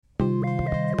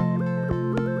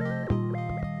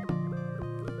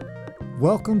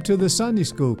Welcome to the Sunday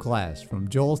School class from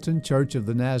Joelton Church of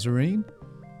the Nazarene.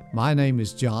 My name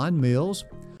is John Mills.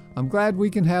 I'm glad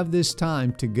we can have this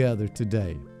time together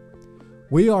today.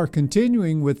 We are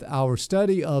continuing with our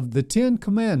study of the Ten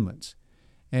Commandments,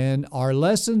 and our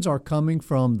lessons are coming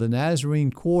from the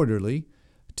Nazarene Quarterly.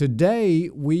 Today,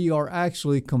 we are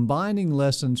actually combining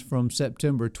lessons from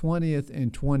September 20th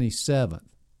and 27th.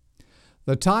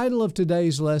 The title of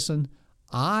today's lesson,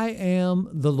 I Am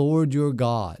the Lord Your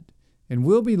God, and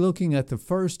we'll be looking at the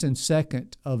first and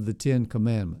second of the Ten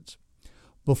Commandments.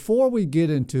 Before we get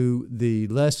into the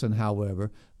lesson,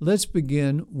 however, let's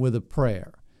begin with a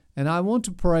prayer. And I want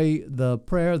to pray the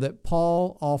prayer that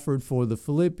Paul offered for the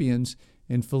Philippians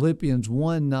in Philippians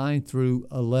 1:9 through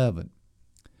 11.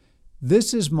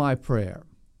 This is my prayer,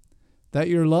 that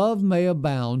your love may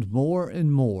abound more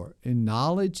and more in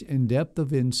knowledge and depth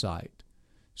of insight,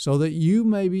 so that you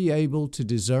may be able to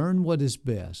discern what is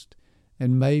best,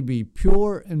 and may be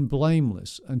pure and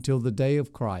blameless until the day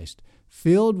of Christ,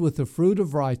 filled with the fruit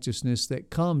of righteousness that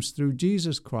comes through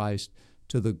Jesus Christ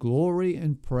to the glory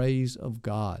and praise of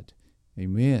God.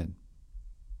 Amen.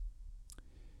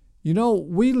 You know,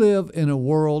 we live in a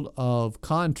world of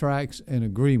contracts and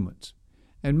agreements,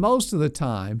 and most of the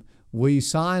time we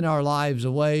sign our lives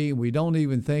away and we don't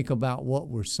even think about what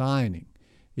we're signing.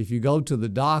 If you go to the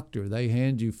doctor, they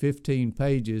hand you 15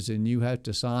 pages and you have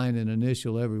to sign and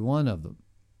initial every one of them.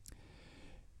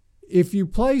 If you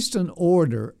placed an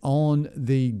order on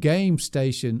the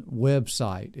GameStation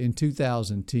website in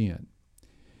 2010,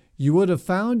 you would have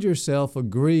found yourself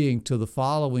agreeing to the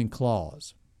following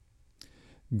clause.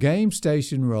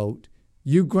 GameStation wrote,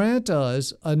 "You grant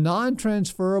us a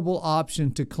non-transferable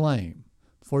option to claim,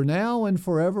 for now and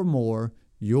forevermore,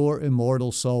 your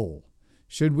immortal soul.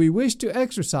 Should we wish to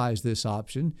exercise this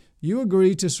option, you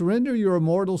agree to surrender your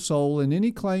immortal soul and any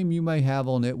claim you may have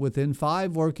on it within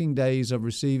 5 working days of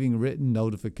receiving written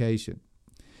notification."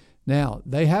 Now,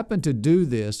 they happened to do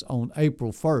this on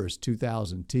April 1st,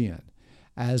 2010,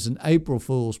 as an April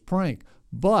Fool's prank,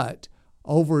 but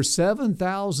over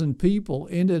 7,000 people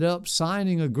ended up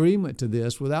signing agreement to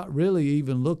this without really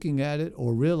even looking at it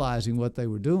or realizing what they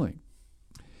were doing.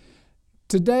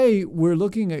 Today, we're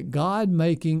looking at God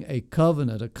making a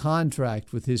covenant, a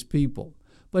contract with His people.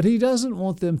 But He doesn't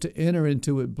want them to enter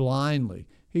into it blindly.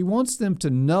 He wants them to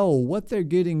know what they're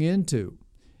getting into.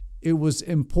 It was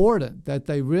important that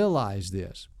they realize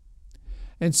this.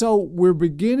 And so we're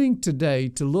beginning today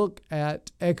to look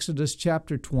at Exodus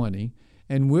chapter 20,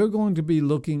 and we're going to be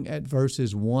looking at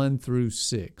verses 1 through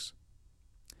 6.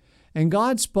 And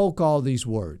God spoke all these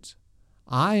words,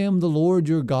 "I am the Lord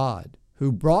your God,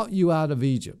 who brought you out of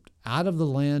Egypt, out of the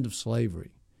land of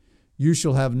slavery. You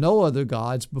shall have no other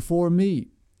gods before me.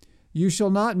 You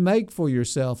shall not make for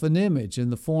yourself an image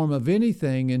in the form of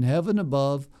anything in heaven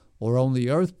above, or on the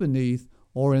earth beneath,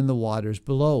 or in the waters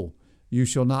below. You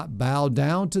shall not bow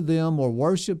down to them or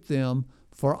worship them,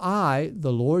 for I,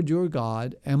 the Lord your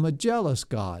God, am a jealous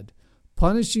God,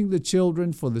 punishing the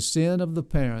children for the sin of the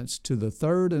parents to the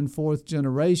 3rd and 4th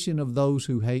generation of those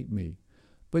who hate me,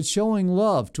 but showing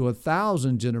love to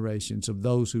 1,000 generations of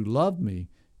those who love me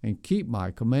and keep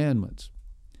my commandments."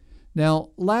 Now,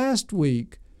 last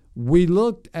week, we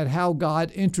looked at how God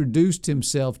introduced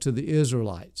Himself to the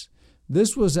Israelites.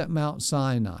 This was at Mount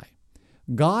Sinai.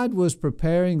 God was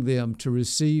preparing them to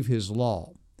receive His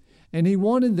law, and He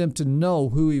wanted them to know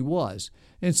who He was.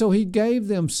 And so He gave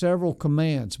them several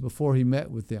commands before He met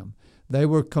with them. They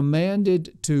were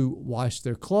commanded to wash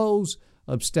their clothes,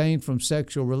 abstain from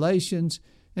sexual relations,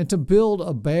 and to build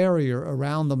a barrier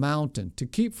around the mountain to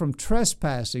keep from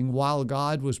trespassing while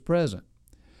God was present.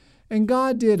 And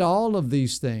God did all of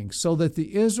these things so that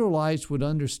the Israelites would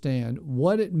understand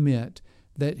what it meant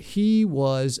that He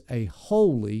was a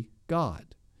holy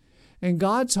God. And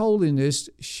God's holiness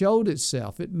showed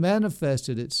itself, it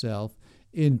manifested itself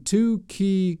in 2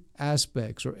 key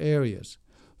aspects or areas.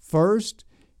 First,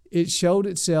 it showed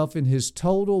itself in His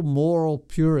total moral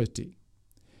purity.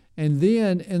 And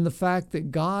then in the fact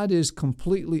that God is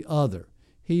completely other.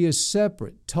 He is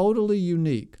separate, totally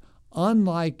unique,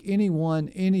 unlike anyone,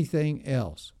 anything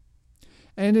else.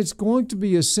 And it's going to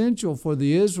be essential for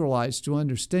the Israelites to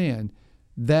understand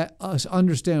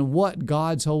what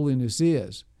God's holiness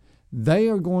is. They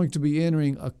are going to be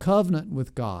entering a covenant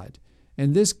with God,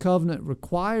 and this covenant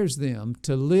requires them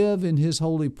to live in His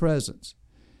holy presence.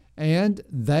 And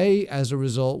they, as a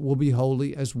result, will be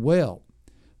holy as well.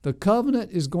 The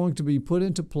covenant is going to be put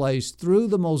into place through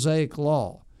the Mosaic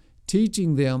Law,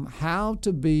 teaching them how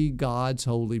to be God's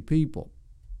holy people.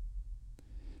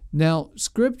 Now,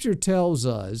 Scripture tells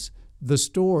us the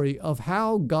story of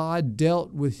how God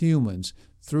dealt with humans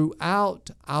throughout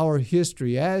our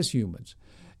history as humans.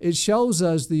 It shows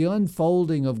us the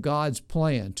unfolding of God's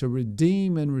plan to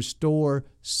redeem and restore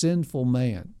sinful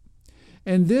man.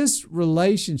 And this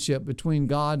relationship between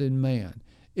God and man,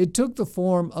 it took the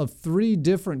form of 3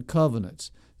 different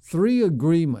covenants, 3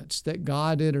 agreements that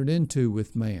God entered into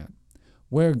with man,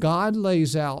 where God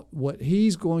lays out what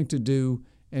He's going to do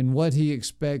and what He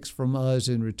expects from us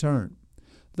in return.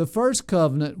 The first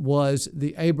covenant was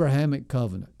the Abrahamic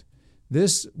covenant.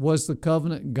 This was the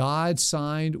covenant God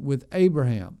signed with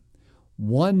Abraham,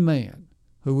 one man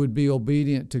who would be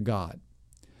obedient to God.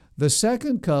 The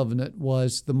second covenant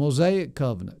was the Mosaic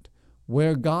covenant,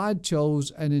 where God chose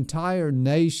an entire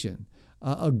nation,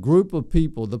 a group of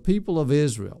people, the people of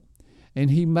Israel,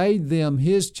 and He made them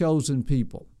His chosen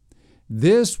people.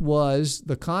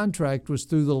 The contract was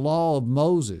through the law of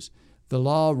Moses, the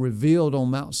law revealed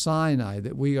on Mount Sinai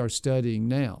that we are studying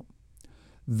now.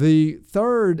 The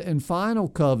third and final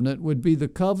covenant would be the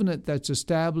covenant that's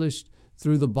established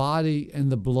through the body and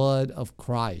the blood of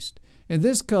Christ. And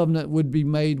this covenant would be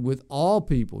made with all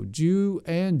people, Jew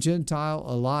and Gentile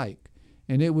alike,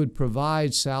 and it would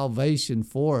provide salvation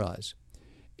for us.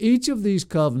 Each of these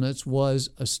covenants was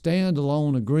a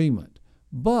standalone agreement,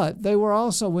 but they were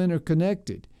also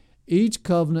interconnected. Each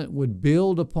covenant would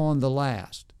build upon the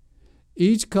last.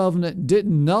 Each covenant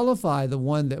didn't nullify the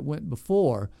one that went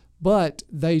before, but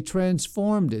they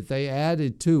transformed it, they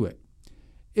added to it.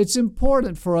 It's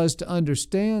important for us to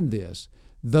understand this.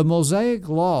 The Mosaic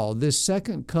Law, this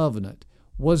second covenant,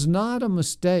 was not a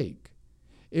mistake.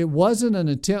 It wasn't an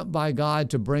attempt by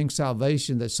God to bring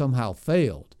salvation that somehow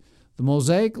failed. The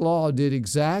Mosaic Law did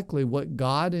exactly what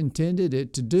God intended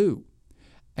it to do.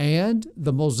 And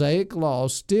the Mosaic Law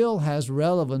still has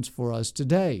relevance for us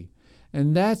today.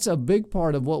 And that's a big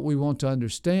part of what we want to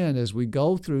understand as we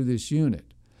go through this unit.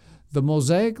 The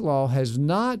Mosaic Law has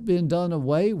not been done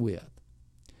away with.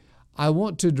 I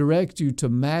want to direct you to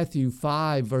Matthew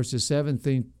 5, verses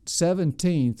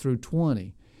 17 through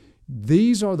 20.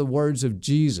 These are the words of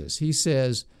Jesus. He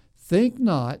says, "Think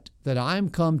not that I am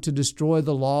come to destroy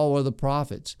the law or the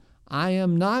prophets. I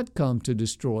am not come to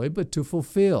destroy, but to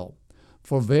fulfill.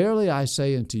 For verily I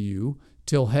say unto you,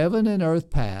 till heaven and earth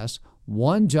pass,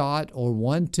 one jot or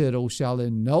one tittle shall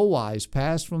in no wise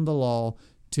pass from the law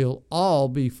till all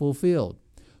be fulfilled.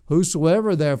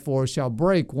 Whosoever therefore shall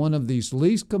break one of these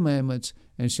least commandments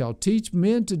and shall teach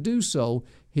men to do so,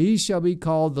 he shall be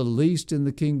called the least in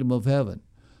the kingdom of heaven.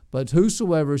 But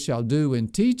whosoever shall do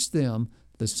and teach them,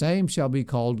 the same shall be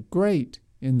called great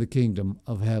in the kingdom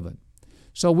of heaven."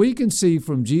 So we can see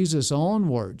from Jesus' own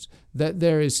words that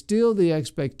there is still the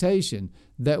expectation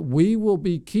that we will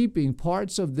be keeping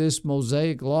parts of this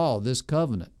Mosaic law, this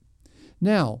covenant.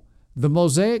 Now, the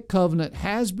Mosaic covenant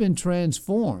has been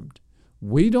transformed.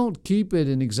 We don't keep it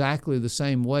in exactly the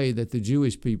same way that the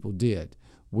Jewish people did.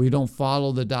 We don't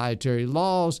follow the dietary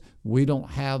laws. We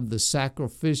don't have the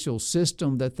sacrificial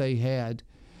system that they had.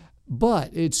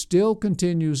 But it still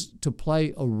continues to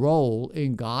play a role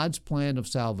in God's plan of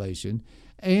salvation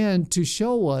and to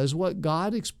show us what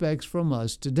God expects from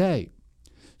us today.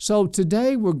 So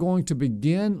today we're going to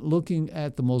begin looking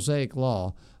at the Mosaic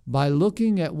Law by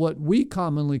looking at what we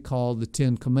commonly call the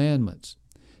Ten Commandments.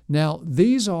 Now,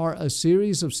 these are a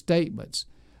series of statements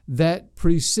that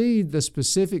precede the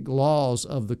specific laws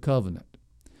of the covenant.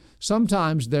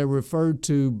 Sometimes they're referred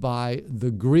to by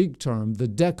the Greek term, the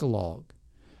Decalogue.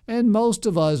 And most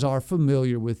of us are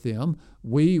familiar with them.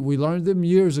 We learned them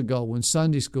years ago in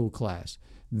Sunday school class.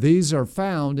 These are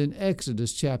found in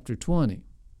Exodus chapter 20.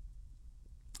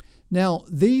 Now,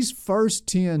 these first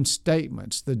 10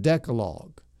 statements, the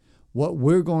Decalogue, what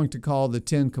we're going to call the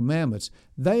Ten Commandments,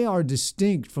 they are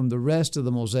distinct from the rest of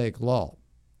the Mosaic Law.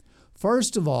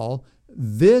 First of all,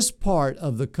 this part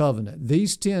of the covenant,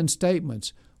 these 10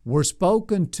 statements, were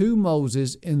spoken to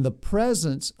Moses in the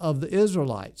presence of the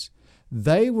Israelites.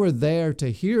 They were there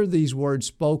to hear these words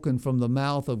spoken from the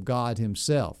mouth of God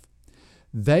Himself.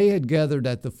 They had gathered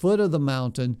at the foot of the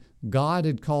mountain. God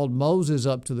had called Moses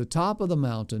up to the top of the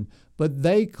mountain, but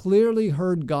they clearly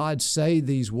heard God say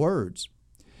these words.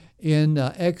 In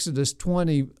Exodus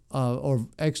 20 or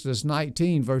Exodus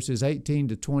 19, verses 18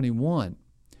 to 21,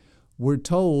 we're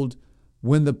told,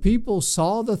 "When the people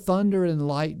saw the thunder and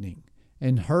lightning,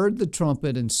 and heard the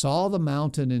trumpet, and saw the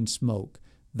mountain in smoke,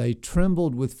 they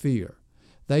trembled with fear.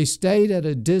 They stayed at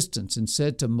a distance and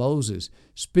said to Moses,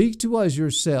 'Speak to us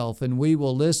yourself, and we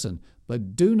will listen,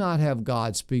 but do not have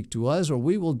God speak to us, or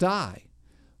we will die.'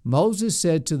 Moses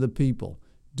said to the people,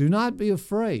 'Do not be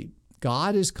afraid.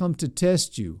 God has come to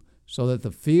test you, so that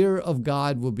the fear of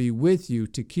God will be with you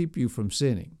to keep you from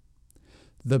sinning.'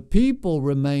 The people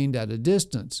remained at a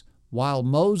distance, while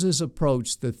Moses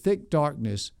approached the thick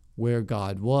darkness where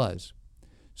God was.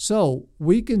 So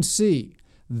we can see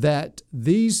that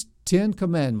these 10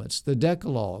 commandments, the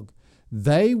Decalogue,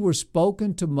 they were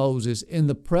spoken to Moses in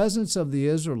the presence of the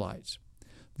Israelites.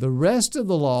 The rest of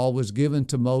the law was given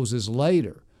to Moses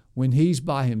later when he's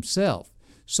by himself.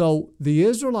 So the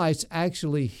Israelites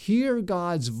actually hear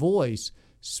God's voice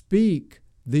speak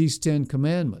these 10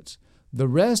 commandments. The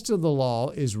rest of the law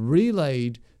is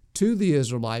relayed to the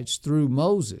Israelites through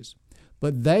Moses,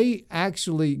 but they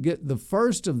actually get the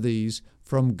first of these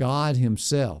from God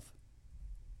himself.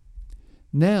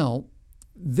 Now,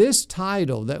 this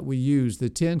title that we use, the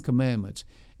 10 Commandments,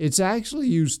 it's actually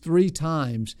used 3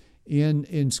 times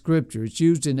in Scripture. It's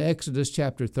used in Exodus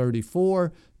chapter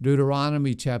 34,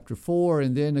 Deuteronomy chapter 4,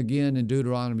 and then again in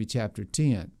Deuteronomy chapter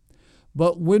 10.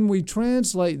 But when we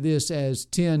translate this as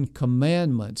 10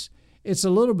 commandments, it's a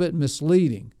little bit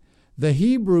misleading. The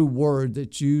Hebrew word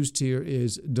that's used here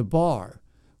is debar,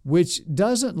 which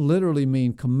doesn't literally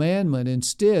mean commandment.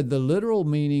 Instead, the literal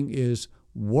meaning is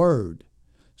word.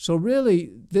 So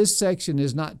really, this section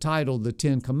is not titled the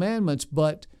 10 Commandments,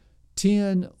 but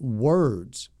 10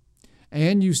 words.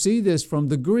 And you see this from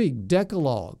the Greek,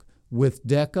 Decalogue, with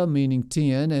deca meaning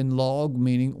 10 and log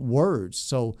meaning words.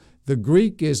 So the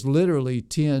Greek is literally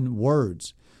 10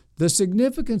 words. The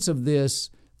significance of this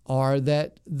are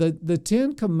that the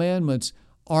 10 Commandments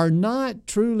are not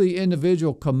truly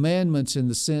individual commandments in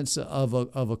the sense of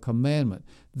a commandment.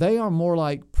 They are more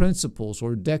like principles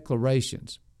or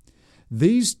declarations.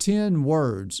 These 10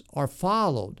 words are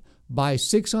followed by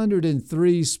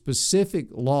 603 specific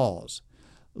laws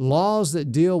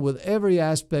that deal with every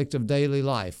aspect of daily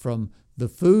life, from the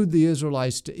food the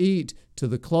Israelites to eat to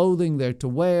the clothing they're to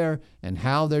wear and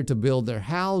how they're to build their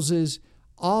houses,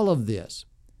 all of this.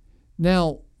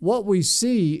 Now, what we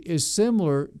see is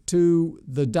similar to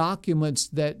the documents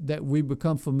that we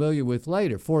become familiar with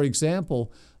later. For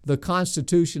example, the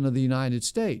Constitution of the United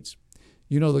States.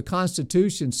 You know, the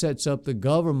Constitution sets up the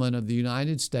government of the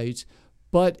United States,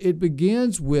 but it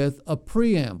begins with a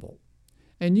preamble.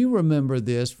 And you remember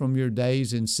this from your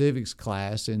days in civics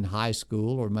class in high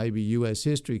school or maybe U.S.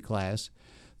 history class.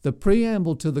 The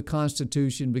preamble to the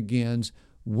Constitution begins,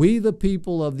 "We the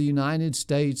people of the United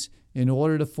States, in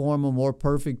order to form a more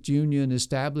perfect union,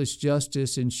 establish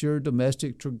justice, ensure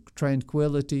domestic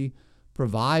tranquility,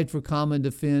 provide for common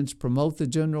defense, promote the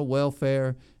general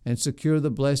welfare, and secure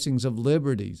the blessings of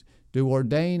liberties, do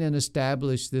ordain and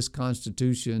establish this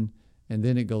Constitution," and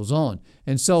then it goes on.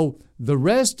 And so the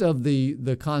rest of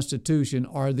the Constitution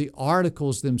are the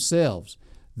articles themselves,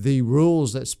 the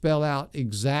rules that spell out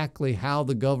exactly how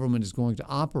the government is going to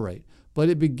operate. But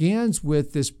it begins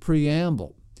with this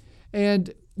preamble.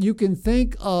 And you can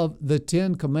think of the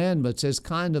 10 Commandments as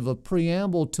kind of a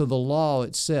preamble to the law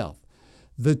itself.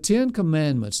 The 10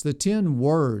 Commandments, the 10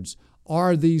 words,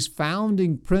 are these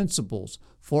founding principles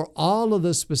for all of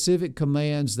the specific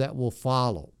commands that will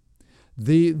follow.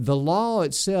 The law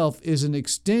itself is an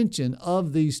extension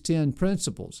of these 10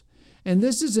 principles. And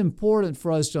this is important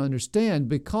for us to understand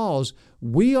because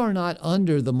we are not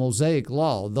under the Mosaic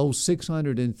Law, those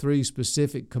 603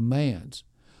 specific commands,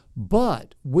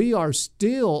 but we are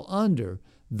still under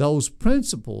those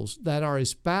principles that are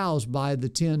espoused by the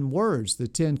 10 words, the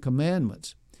 10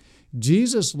 commandments.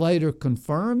 Jesus later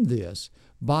confirmed this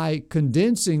by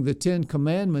condensing the 10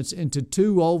 commandments into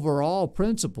 2 overall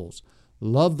principles.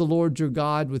 Love the Lord your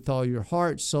God with all your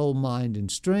heart, soul, mind,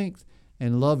 and strength,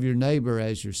 and love your neighbor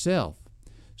as yourself.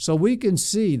 So we can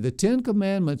see the 10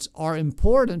 commandments are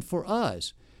important for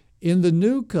us in the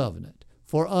new covenant,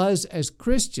 for us as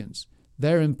Christians.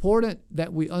 They're important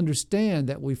that we understand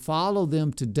that we follow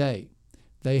them today.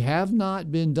 They have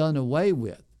not been done away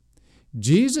with.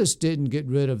 Jesus didn't get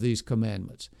rid of these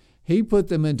commandments. He put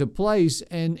them into place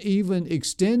and even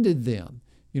extended them.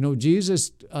 You know,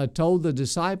 Jesus told the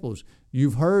disciples,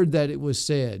 "You've heard that it was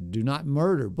said, 'Do not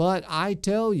murder,' but I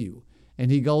tell you." And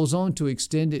he goes on to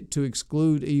extend it to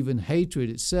exclude even hatred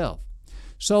itself.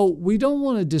 So we don't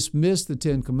want to dismiss the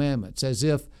 10 Commandments as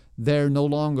if they're no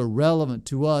longer relevant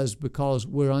to us because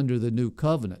we're under the new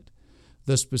covenant.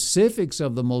 The specifics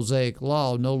of the Mosaic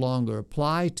Law no longer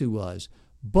apply to us,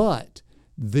 but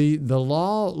the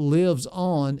law lives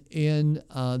on in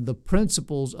the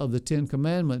principles of the 10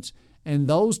 Commandments, and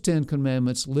those 10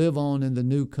 Commandments live on in the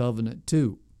new covenant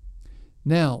too.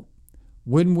 Now,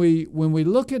 when we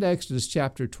look at Exodus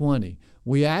chapter 20,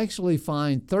 we actually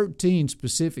find 13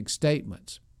 specific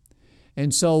statements.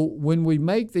 And so when we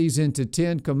make these into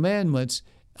 10 commandments,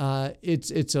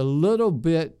 it's a little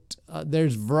bit,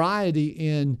 there's variety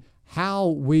in how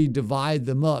we divide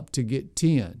them up to get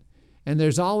 10. And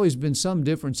there's always been some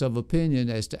difference of opinion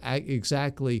as to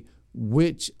exactly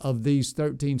which of these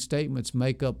 13 statements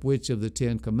make up which of the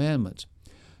 10 commandments.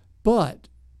 But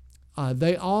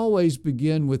they always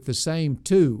begin with the same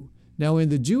two. Now, in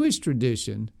the Jewish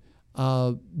tradition,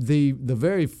 the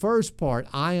very first part,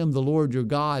 I am the Lord your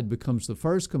God, becomes the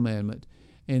first commandment,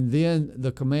 and then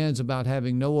the commands about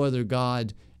having no other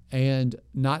God and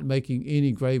not making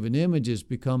any graven images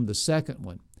become the second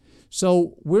one.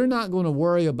 So we're not going to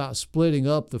worry about splitting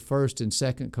up the first and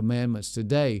second commandments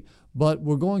today, but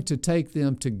we're going to take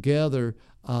them together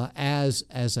as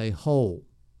a whole.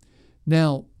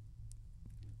 Now,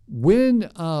 when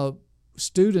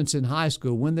students in high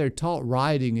school, when they're taught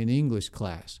writing in English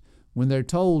class, when they're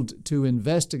told to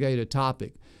investigate a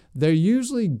topic, they're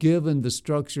usually given the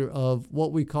structure of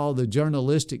what we call the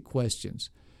journalistic questions.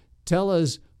 Tell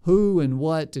us who and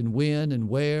what and when and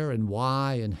where and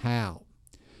why and how.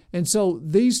 And so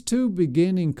these two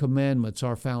beginning commandments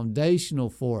are foundational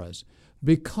for us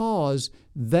because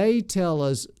they tell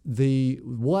us the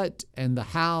what and the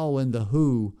how and the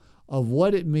who of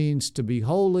what it means to be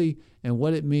holy and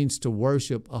what it means to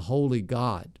worship a holy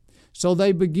God. So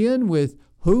they begin with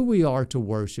who we are to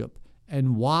worship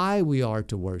and why we are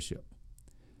to worship.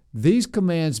 These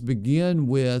commands begin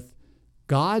with,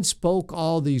 God spoke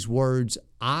all these words,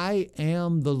 I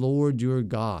am the Lord your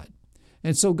God.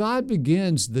 And so God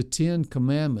begins the 10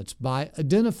 commandments by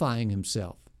identifying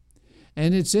himself.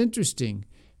 And it's interesting,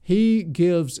 he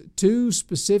gives two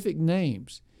specific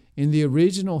names. In the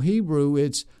original Hebrew,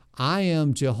 it's I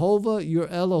am Jehovah your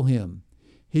Elohim.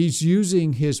 He's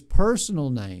using his personal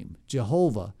name,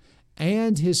 Jehovah,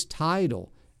 and his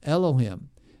title, Elohim.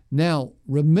 Now,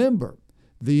 remember,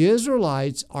 the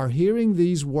Israelites are hearing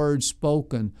these words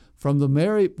spoken from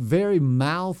the very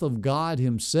mouth of God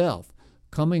himself,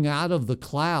 coming out of the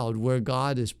cloud where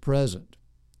God is present.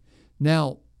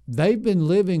 Now, they've been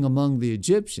living among the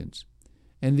Egyptians,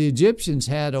 and the Egyptians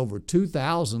had over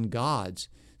 2,000 gods.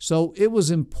 So it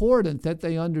was important that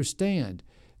they understand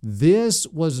this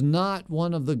was not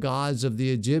one of the gods of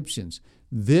the Egyptians.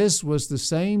 This was the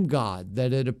same God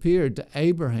that had appeared to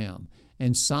Abraham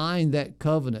and signed that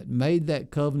covenant, made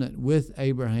that covenant with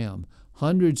Abraham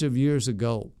hundreds of years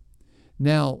ago.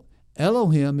 Now,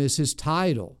 Elohim is his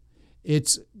title.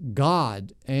 It's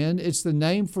God, and it's the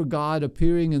name for God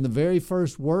appearing in the very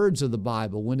first words of the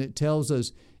Bible when it tells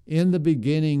us, in the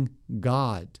beginning,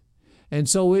 God. And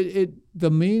so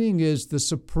the meaning is the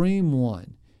supreme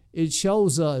one. It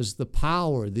shows us the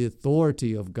power, the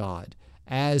authority of God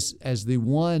as the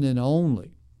one and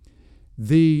only.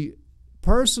 The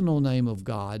personal name of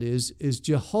God is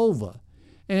Jehovah.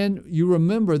 And you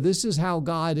remember, this is how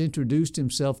God introduced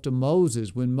himself to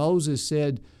Moses when Moses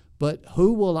said, but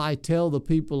who will I tell the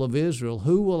people of Israel?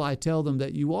 Who will I tell them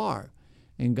that you are?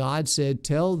 And God said,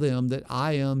 tell them that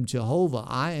I am Jehovah.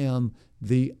 I am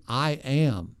the I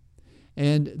am.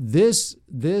 And this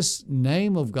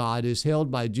name of God is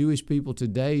held by Jewish people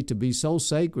today to be so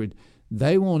sacred,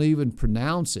 they won't even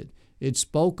pronounce it. It's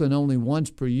spoken only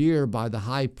once per year by the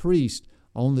high priest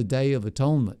on the Day of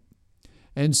Atonement.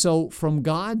 And so from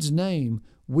God's name,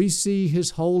 we see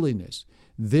his holiness.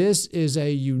 This is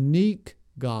a unique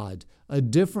God, a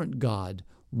different God,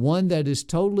 one that is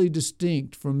totally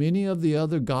distinct from any of the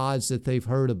other gods that they've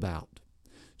heard about.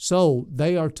 So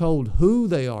they are told who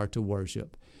they are to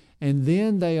worship, and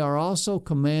then they are also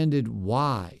commanded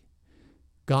why.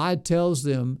 God tells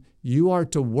them, you are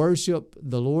to worship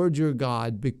the Lord your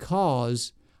God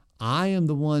because I am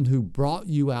the one who brought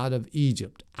you out of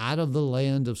Egypt, out of the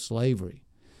land of slavery.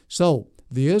 So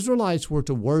the Israelites were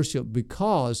to worship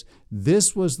because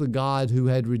this was the God who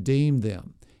had redeemed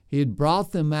them. He had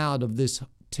brought them out of this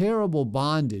terrible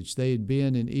bondage they had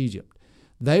been in Egypt.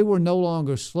 They were no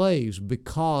longer slaves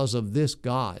because of this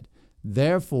God.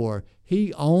 Therefore,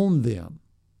 he owned them.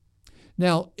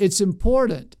 Now, it's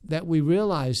important that we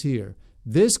realize here,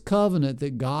 this covenant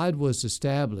that God was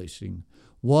establishing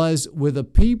was with a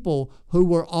people who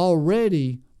were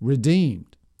already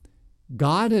redeemed.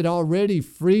 God had already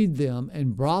freed them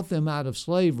and brought them out of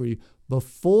slavery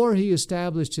before he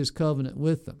established his covenant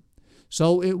with them.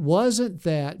 So it wasn't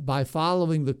that by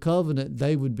following the covenant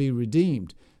they would be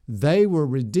redeemed. They were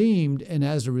redeemed, and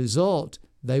as a result,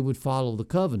 they would follow the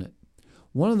covenant.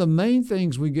 One of the main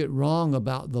things we get wrong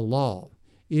about the law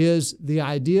is the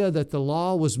idea that the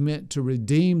law was meant to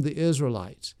redeem the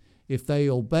Israelites. If they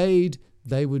obeyed,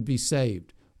 they would be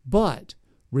saved. But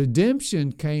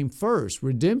redemption came first.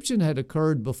 Redemption had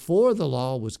occurred before the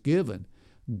law was given.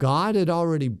 God had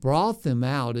already brought them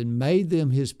out and made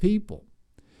them his people.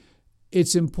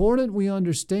 It's important we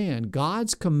understand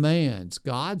God's commands,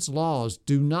 God's laws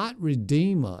do not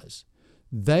redeem us.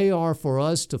 They are for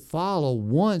us to follow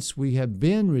once we have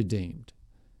been redeemed.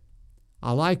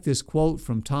 I like this quote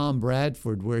from Tom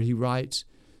Bradford where he writes,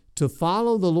 "To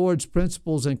follow the Lord's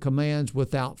principles and commands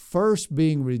without first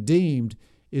being redeemed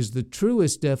is the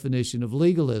truest definition of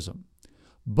legalism.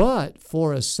 But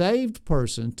for a saved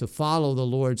person to follow the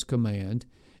Lord's command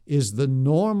is the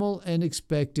normal and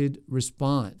expected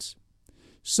response."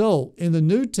 So, in the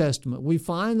New Testament, we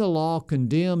find the law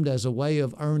condemned as a way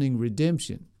of earning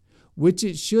redemption, which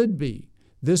it should be.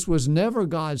 This was never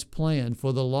God's plan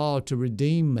for the law to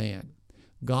redeem man.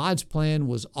 God's plan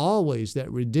was always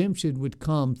that redemption would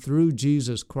come through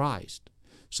Jesus Christ.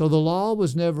 So the law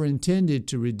was never intended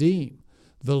to redeem.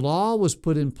 The law was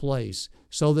put in place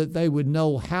so that they would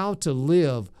know how to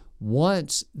live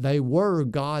once they were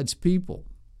God's people.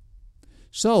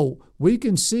 So we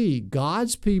can see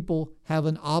God's people have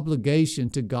an obligation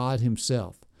to God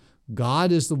Himself.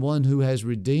 God is the one who has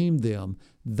redeemed them.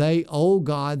 They owe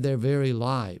God their very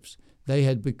lives. They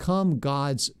had become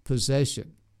God's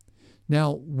possession.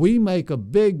 Now, we make a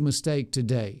big mistake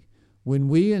today when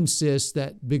we insist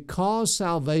that because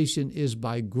salvation is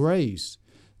by grace,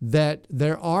 that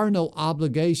there are no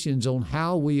obligations on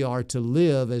how we are to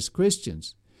live as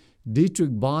Christians.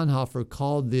 Dietrich Bonhoeffer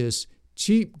called this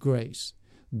cheap grace,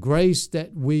 grace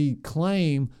that we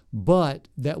claim but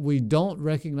that we don't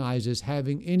recognize as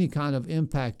having any kind of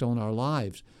impact on our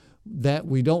lives, that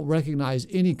we don't recognize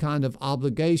any kind of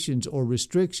obligations or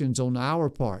restrictions on our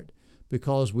part,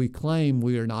 because we claim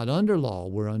we are not under law,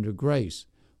 we're under grace.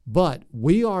 But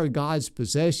we are God's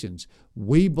possessions.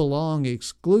 We belong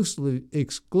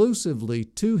exclusively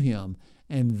to Him,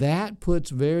 and that puts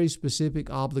very specific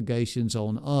obligations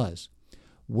on us.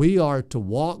 We are to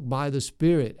walk by the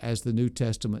Spirit, as the New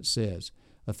Testament says.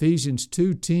 Ephesians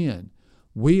 2:10,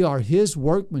 we are His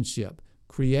workmanship,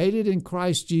 created in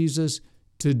Christ Jesus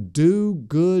to do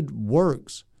good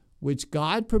works, which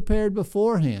God prepared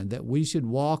beforehand that we should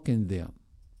walk in them.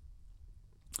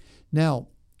 Now,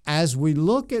 as we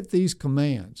look at these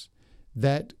commands,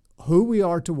 that who we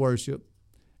are to worship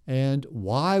and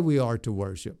why we are to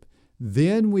worship,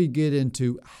 then we get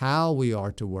into how we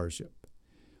are to worship.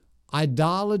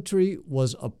 Idolatry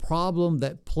was a problem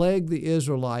that plagued the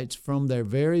Israelites from their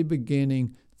very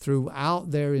beginning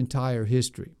throughout their entire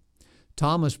history.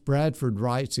 Thomas Bradford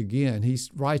writes again, he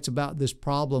writes about this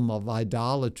problem of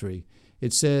idolatry.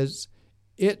 It says,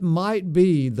 "It might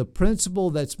be the principle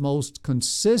that's most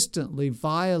consistently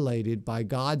violated by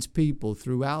God's people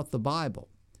throughout the Bible.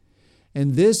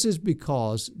 And this is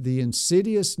because the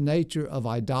insidious nature of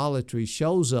idolatry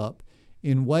shows up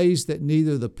in ways that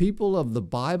neither the people of the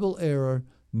Bible era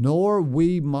nor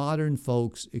we modern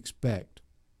folks expect."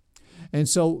 And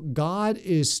so God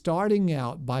is starting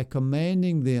out by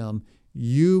commanding them,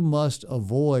 you must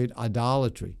avoid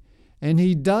idolatry. And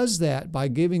He does that by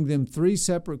giving them 3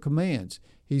 separate commands.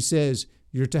 He says,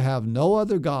 you're to have no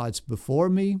other gods before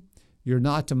me. You're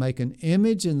not to make an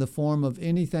image in the form of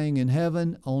anything in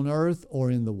heaven, on earth, or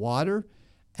in the water.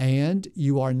 And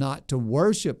you are not to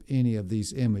worship any of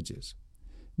these images.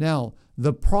 Now,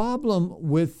 the problem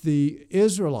with the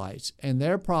Israelites and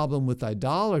their problem with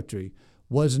idolatry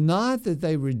was not that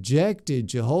they rejected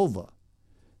Jehovah.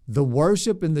 The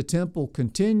worship in the temple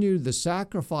continued, the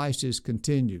sacrifices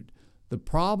continued. The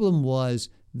problem was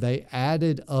they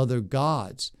added other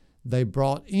gods. They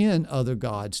brought in other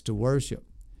gods to worship.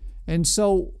 And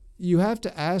so you have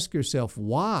to ask yourself,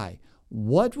 why?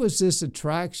 What was this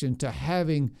attraction to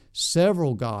having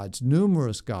several gods,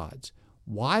 numerous gods?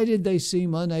 Why did they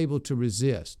seem unable to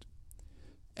resist?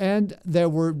 And there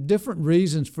were different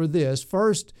reasons for this.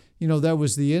 First, there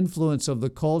was the influence of the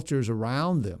cultures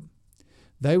around them.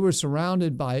 They were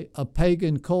surrounded by a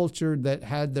pagan culture that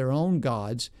had their own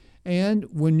gods. And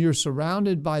when you're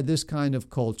surrounded by this kind of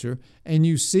culture and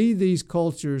you see these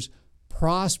cultures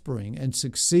prospering and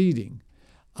succeeding,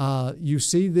 you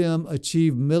see them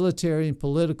achieve military and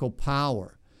political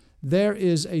power, there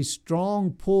is a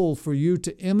strong pull for you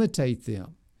to imitate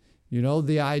them.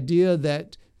 The idea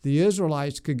that the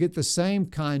Israelites could get the same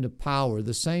kind of power,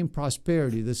 the same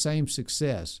prosperity, the same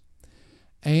success.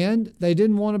 And they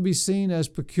didn't want to be seen as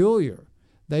peculiar.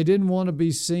 They didn't want to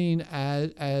be seen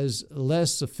as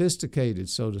less sophisticated,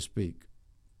 so to speak.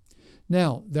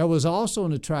 Now, there was also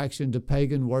an attraction to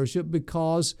pagan worship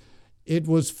because it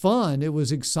was fun, it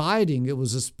was exciting, it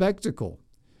was a spectacle.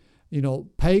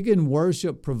 Pagan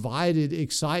worship provided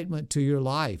excitement to your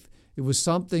life. It was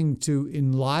something to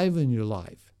enliven your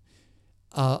life.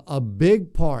 A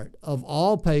big part of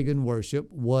all pagan worship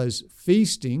was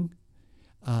feasting,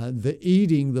 the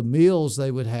eating, the meals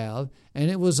they would have,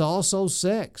 and it was also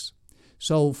sex.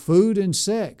 So food and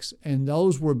sex, and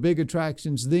those were big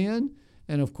attractions then,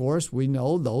 And of course, we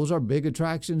know those are big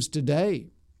attractions today.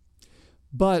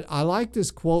 But I like this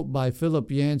quote by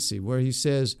Philip Yancey where he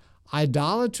says,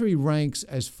 idolatry ranks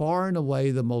as far and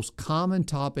away the most common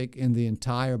topic in the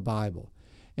entire Bible.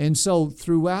 And so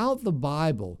throughout the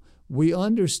Bible, we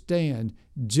understand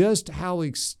just how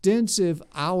extensive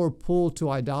our pull to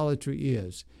idolatry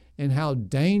is and how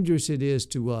dangerous it is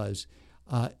to us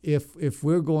if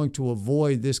we're going to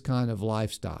avoid this kind of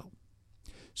lifestyle.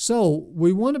 So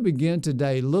we want to begin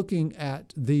today looking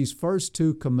at these first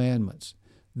two commandments,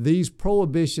 these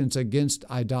prohibitions against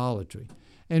idolatry.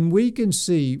 And we can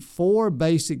see four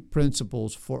basic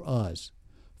principles for us.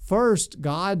 First,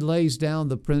 God lays down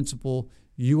the principle,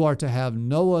 you are to have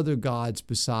no other gods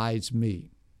besides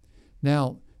me.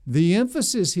 Now, the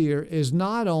emphasis here is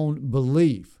not on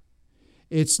belief.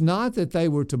 It's not that they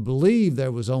were to believe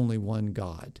there was only one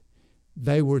God.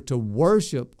 They were to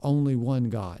worship only one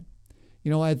God.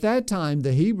 At that time,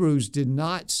 the Hebrews did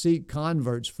not seek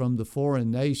converts from the foreign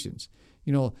nations.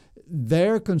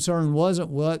 Their concern wasn't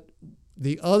what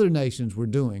the other nations were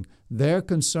doing. Their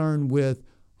concern with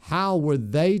how were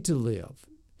they to live,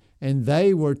 and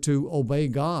they were to obey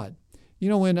God.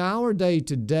 In our day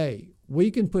today, we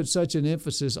can put such an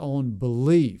emphasis on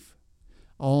belief,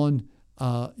 on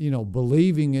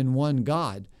believing in one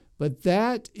God, but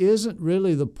that isn't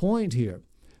really the point here.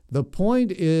 The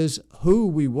point is who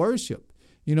we worship.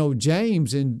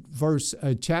 James in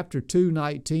chapter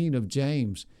 2:19 of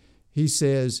James, he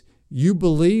says, you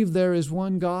believe there is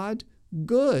one God?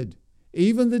 Good.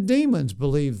 Even the demons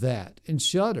believe that and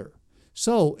shudder.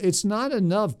 So it's not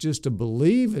enough just to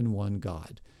believe in one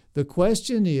God. The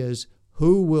question is,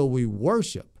 who will we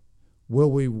worship?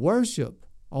 Will we worship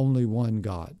only one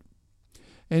God?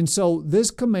 And so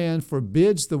this command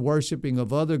forbids the worshiping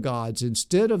of other gods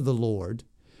instead of the Lord,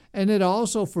 and it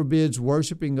also forbids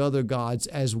worshiping other gods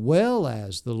as well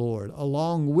as the Lord,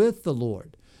 along with the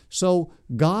Lord. So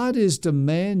God is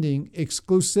demanding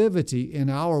exclusivity in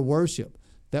our worship,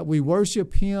 that we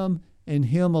worship Him and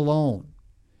Him alone.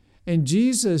 And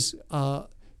Jesus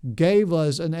gave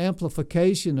us an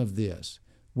amplification of this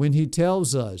when He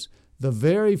tells us the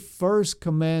very first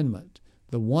commandment,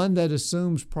 the one that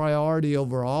assumes priority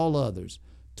over all others,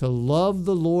 to love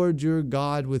the Lord your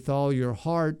God with all your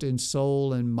heart and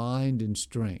soul and mind and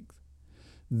strength.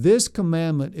 This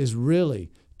commandment is really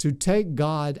to take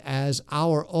God as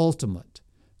our ultimate.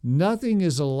 Nothing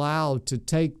is allowed to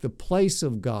take the place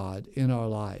of God in our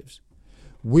lives.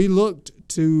 We looked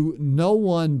to no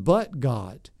one but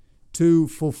God to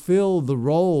fulfill the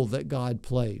role that God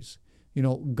plays.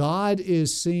 God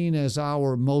is seen as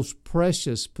our most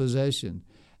precious possession,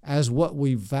 as what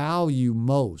we value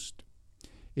most.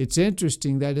 It's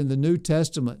interesting that in the New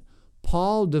Testament,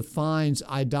 Paul defines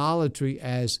idolatry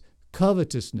as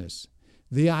covetousness.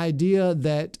 The idea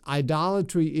that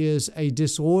idolatry is a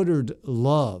disordered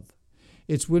love.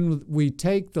 It's when we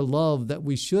take the love that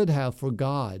we should have for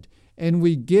God and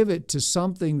we give it to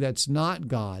something that's not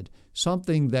God,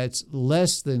 something that's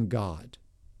less than God.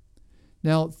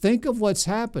 Now, think of what's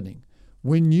happening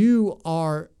when you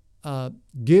are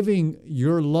giving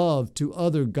your love to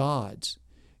other gods.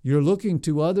 You're looking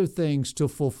to other things to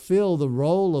fulfill the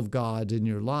role of God in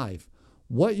your life.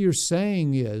 What you're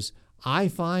saying is, I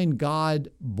find God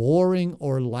boring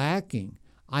or lacking.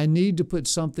 I need to put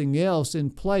something else in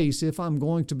place if I'm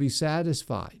going to be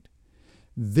satisfied.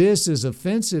 This is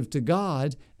offensive to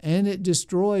God, and it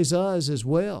destroys us as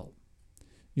well.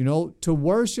 To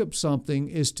worship something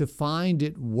is to find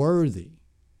it worthy.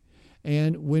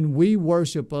 And when we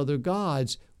worship other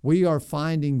gods, we are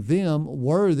finding them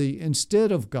worthy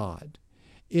instead of God.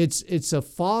 It's a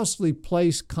falsely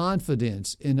placed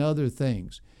confidence in other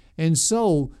things. And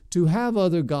so, to have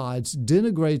other gods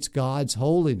denigrates God's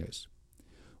holiness.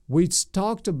 We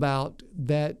talked about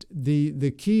that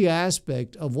the key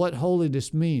aspect of what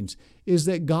holiness means is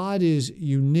that God is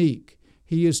unique.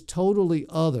 He is totally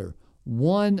other,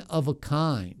 one of a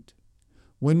kind.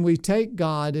 When we take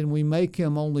God and we make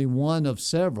Him only one of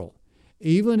several,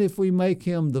 even if we make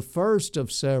Him the first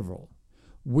of several,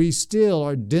 we still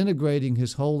are denigrating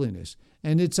His holiness,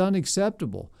 and it's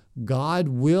unacceptable. God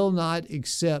will not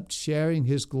accept sharing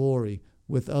His glory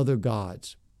with other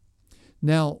gods.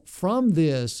 Now, from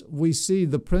this, we see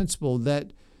the principle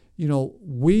that,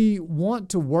 we want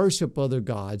to worship other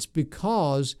gods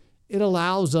because it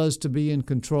allows us to be in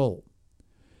control.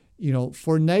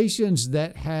 For nations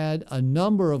that had a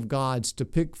number of gods to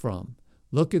pick from,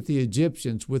 look at the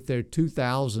Egyptians with their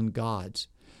 2,000 gods.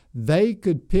 They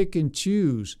could pick and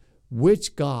choose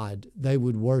which god they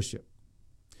would worship.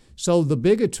 So the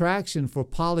big attraction for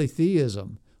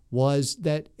polytheism was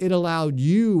that it allowed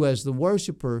you as the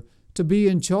worshiper to be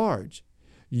in charge.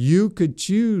 You could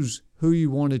choose who you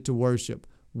wanted to worship,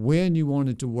 when you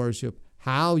wanted to worship,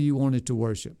 how you wanted to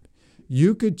worship.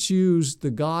 You could choose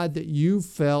the God that you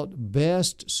felt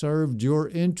best served your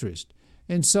interest.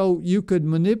 And so you could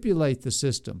manipulate the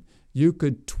system. You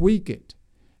could tweak it.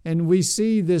 And we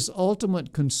see this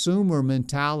ultimate consumer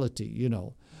mentality,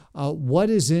 what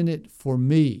is in it for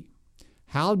me?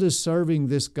 How does serving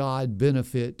this God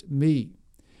benefit me?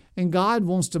 And God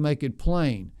wants to make it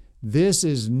plain. This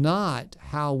is not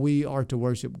how we are to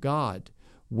worship God.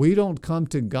 We don't come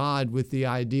to God with the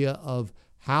idea of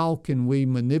how can we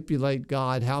manipulate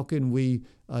God? How can we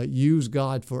use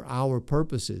God for our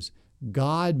purposes?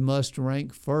 God must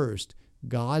rank first.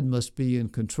 God must be in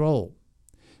control.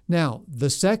 Now, the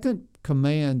second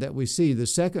command that we see, the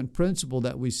second principle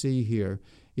that we see here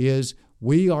is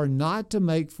we are not to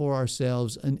make for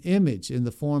ourselves an image in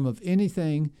the form of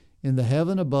anything in the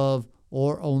heaven above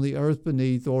or on the earth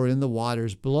beneath or in the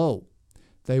waters below.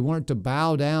 They weren't to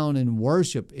bow down and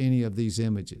worship any of these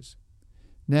images.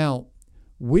 Now,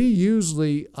 we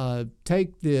usually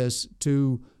take this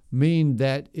to mean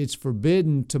that it's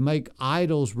forbidden to make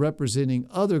idols representing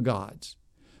other gods.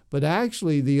 But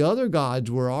actually, the other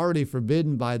gods were already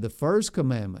forbidden by the first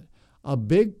commandment. A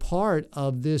big part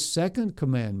of this second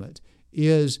commandment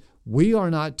is we are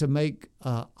not to make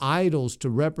idols to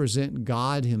represent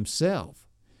God Himself.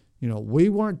 We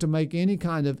weren't to make any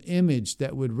kind of image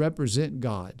that would represent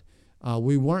God.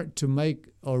 We weren't to make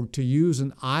or to use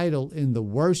an idol in the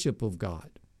worship of God.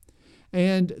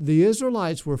 And the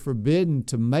Israelites were forbidden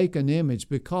to make an image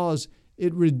because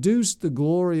it reduced the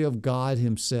glory of God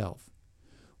Himself.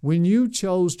 When you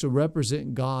chose to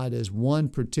represent God as one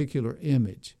particular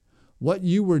image, what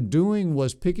you were doing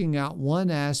was picking out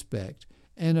one aspect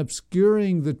and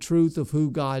obscuring the truth of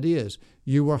who God is.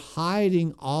 You were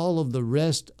hiding all of the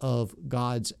rest of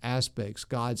God's aspects,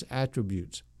 God's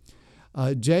attributes.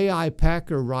 J.I.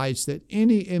 Packer writes that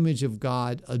any image of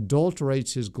God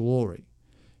adulterates His glory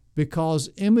because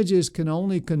images can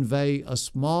only convey a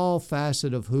small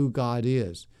facet of who God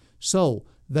is. So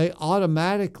they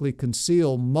automatically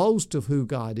conceal most of who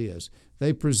God is.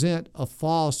 They present a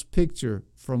false picture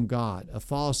from God, a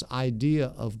false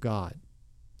idea of God.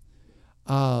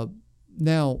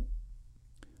 Now,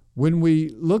 when we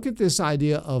look at this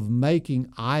idea of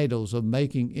making idols, of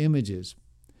making images,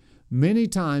 many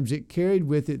times it carried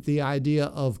with it the idea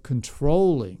of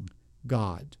controlling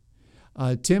God.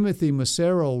 Timothy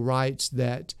Massaro writes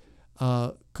that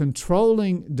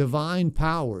controlling divine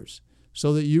powers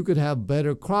so that you could have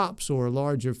better crops or a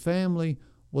larger family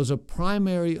was a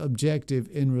primary objective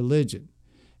in religion.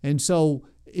 And so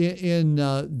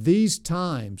in these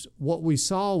times, what we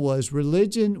saw was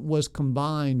religion was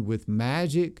combined with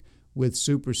magic, with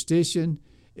superstition.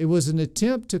 It was an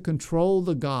attempt to control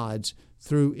the gods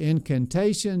through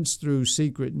incantations, through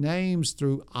secret names,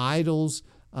 through idols,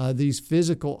 these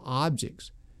physical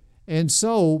objects. And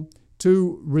so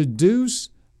to reduce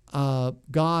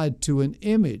God to an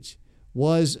image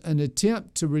was an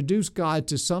attempt to reduce God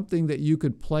to something that you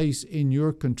could place in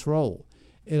your control.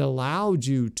 It allowed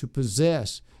you to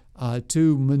possess,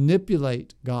 to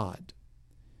manipulate God.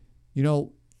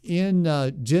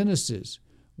 In Genesis,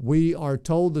 we are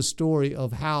told the story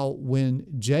of how when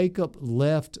Jacob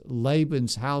left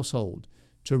Laban's household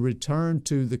to return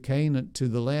to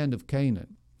the land of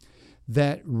Canaan,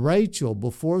 that Rachel,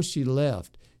 before she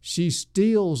left, she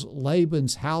steals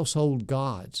Laban's household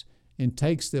gods and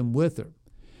takes them with her.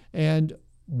 And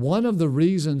one of the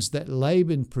reasons that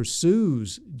Laban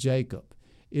pursues Jacob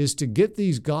is to get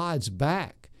these gods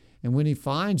back. And when he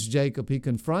finds Jacob, he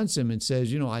confronts him and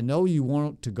says, I know you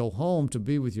want to go home to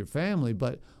be with your family,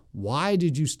 but why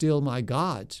did you steal my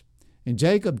gods? And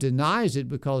Jacob denies it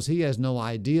because he has no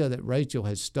idea that Rachel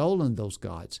has stolen those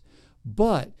gods.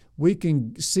 But we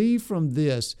can see from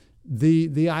this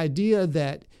the idea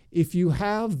that if you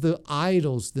have the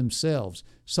idols themselves,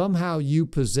 somehow you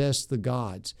possess the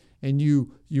gods and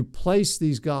you place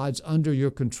these gods under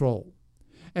your control.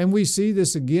 And we see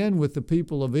this again with the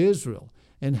people of Israel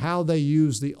and how they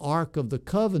use the Ark of the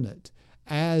Covenant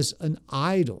as an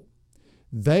idol.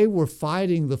 They were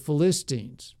fighting the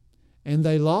Philistines and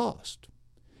they lost.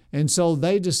 And so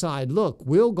they decide, look,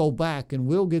 we'll go back and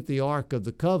we'll get the Ark of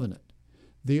the Covenant.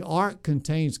 The Ark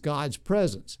contains God's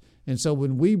presence. And so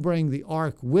when we bring the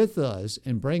Ark with us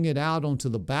and bring it out onto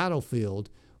the battlefield,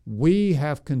 we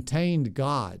have contained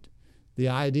God. The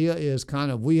idea is kind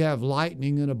of we have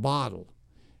lightning in a bottle.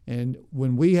 And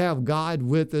when we have God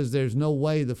with us, there's no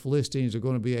way the Philistines are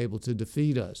going to be able to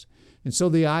defeat us. And so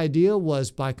the idea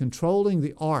was by controlling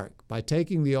the Ark, by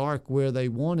taking the Ark where they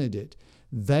wanted it,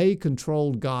 they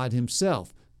controlled God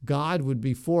Himself. God would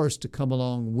be forced to come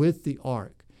along with the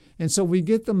Ark. And so we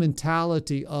get the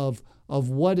mentality of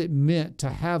what it meant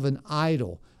to have an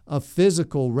idol, a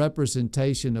physical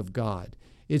representation of God.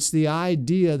 It's the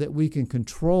idea that we can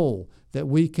control, that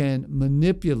we can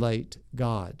manipulate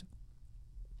God.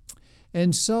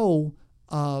 And so,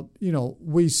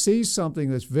 we see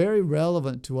something that's very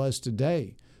relevant to us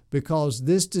today, because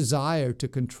this desire to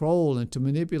control and to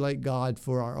manipulate God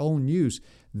for our own use,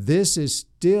 this is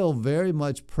still very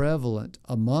much prevalent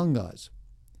among us.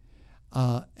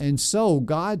 And so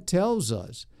God tells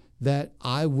us that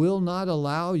I will not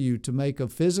allow you to make a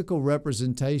physical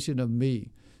representation of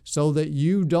me, so that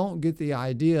you don't get the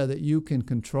idea that you can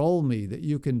control me, that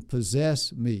you can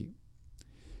possess me.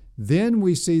 Then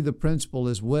we see the principle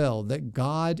as well that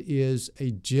God is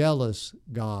a jealous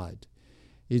God.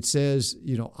 It says,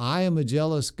 I am a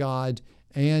jealous God,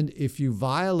 and if you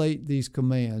violate these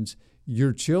commands,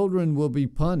 your children will be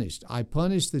punished. I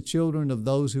punish the children of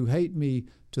those who hate me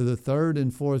to the third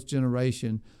and fourth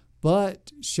generation,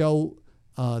 but show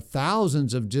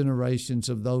thousands of generations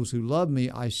of those who love me,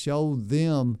 I show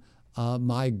them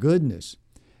my goodness.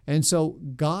 And so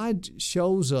God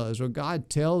shows us, or God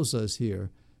tells us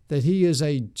here, that He is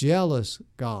a jealous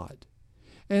God.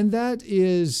 And that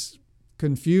is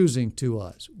confusing to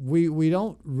us. We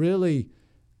don't really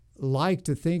like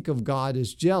to think of God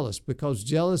as jealous, because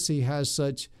jealousy has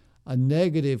such a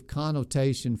negative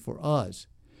connotation for us.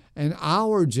 And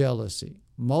our jealousy,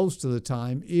 most of the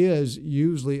time, is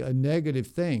usually a negative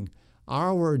thing.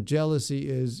 Our jealousy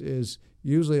is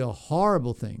usually a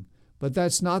horrible thing. But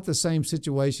that's not the same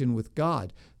situation with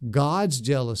God. God's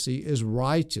jealousy is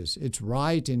righteous. It's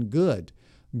right and good.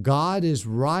 God is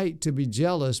right to be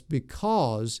jealous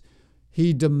because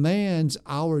He demands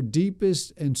our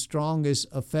deepest and strongest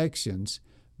affections,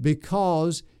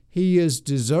 because He is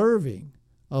deserving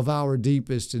of our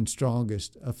deepest and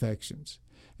strongest affections.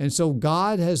 And so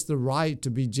God has the right to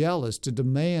be jealous, to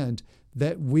demand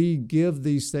that we give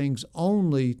these things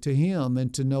only to Him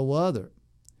and to no other.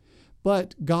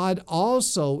 But God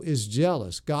also is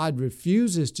jealous. God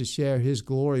refuses to share His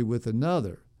glory with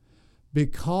another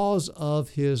because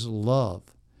of His love.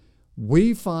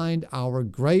 We find our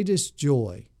greatest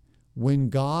joy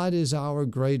when God is our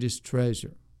greatest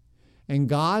treasure. And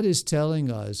God is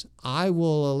telling us, I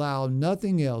will allow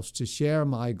nothing else to share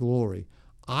my glory.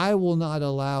 I will not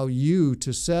allow you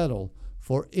to settle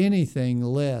for anything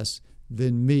less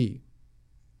than me.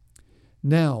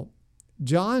 Now,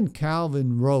 John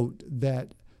Calvin wrote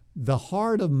that the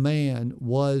heart of man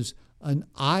was an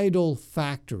idol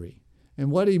factory.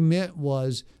 And what he meant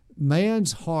was,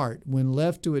 man's heart, when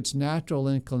left to its natural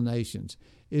inclinations,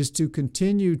 is to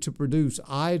continue to produce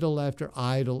idol after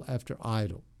idol after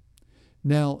idol.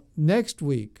 Now, next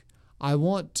week, I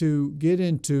want to get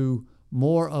into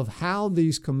more of how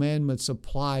these commandments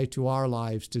apply to our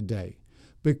lives today,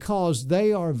 because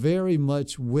they are very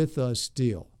much with us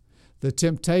still. The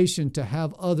temptation to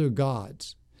have other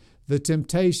gods, the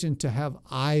temptation to have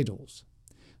idols.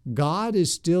 God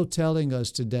is still telling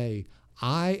us today,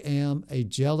 I am a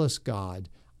jealous God.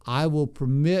 I will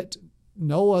permit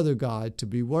no other God to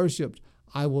be worshiped.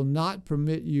 I will not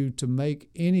permit you to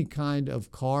make any kind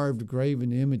of carved,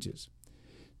 graven images.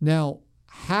 Now,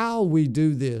 how we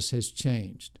do this has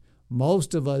changed.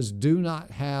 Most of us do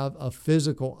not have a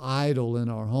physical idol in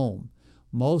our home.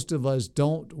 Most of us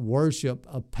don't worship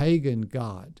a pagan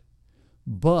god.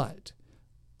 But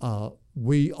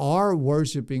we are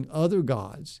worshiping other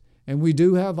gods, and we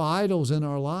do have idols in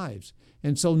our lives.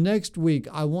 And so next week,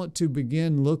 I want to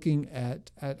begin looking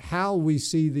at how we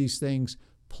see these things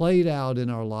played out in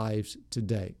our lives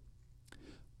today.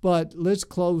 But let's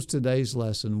close today's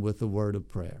lesson with a word of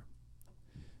prayer.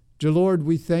 Dear Lord,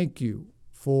 we thank you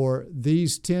for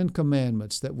these 10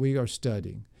 commandments that we are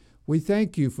studying. We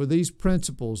thank you for these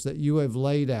principles that you have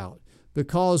laid out,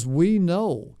 because we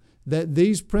know that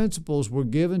these principles were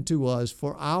given to us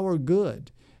for our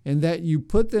good, and that you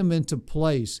put them into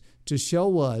place to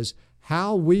show us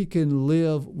how we can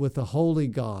live with a holy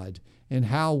God and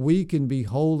how we can be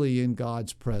holy in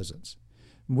God's presence.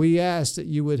 We ask that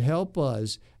you would help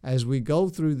us as we go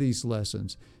through these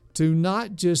lessons to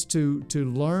not just to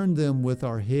learn them with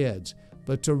our heads,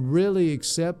 but to really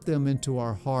accept them into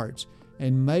our hearts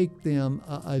and make them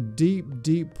a deep,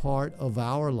 deep part of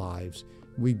our lives.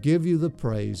 We give you the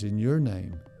praise in your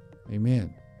name.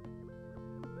 Amen.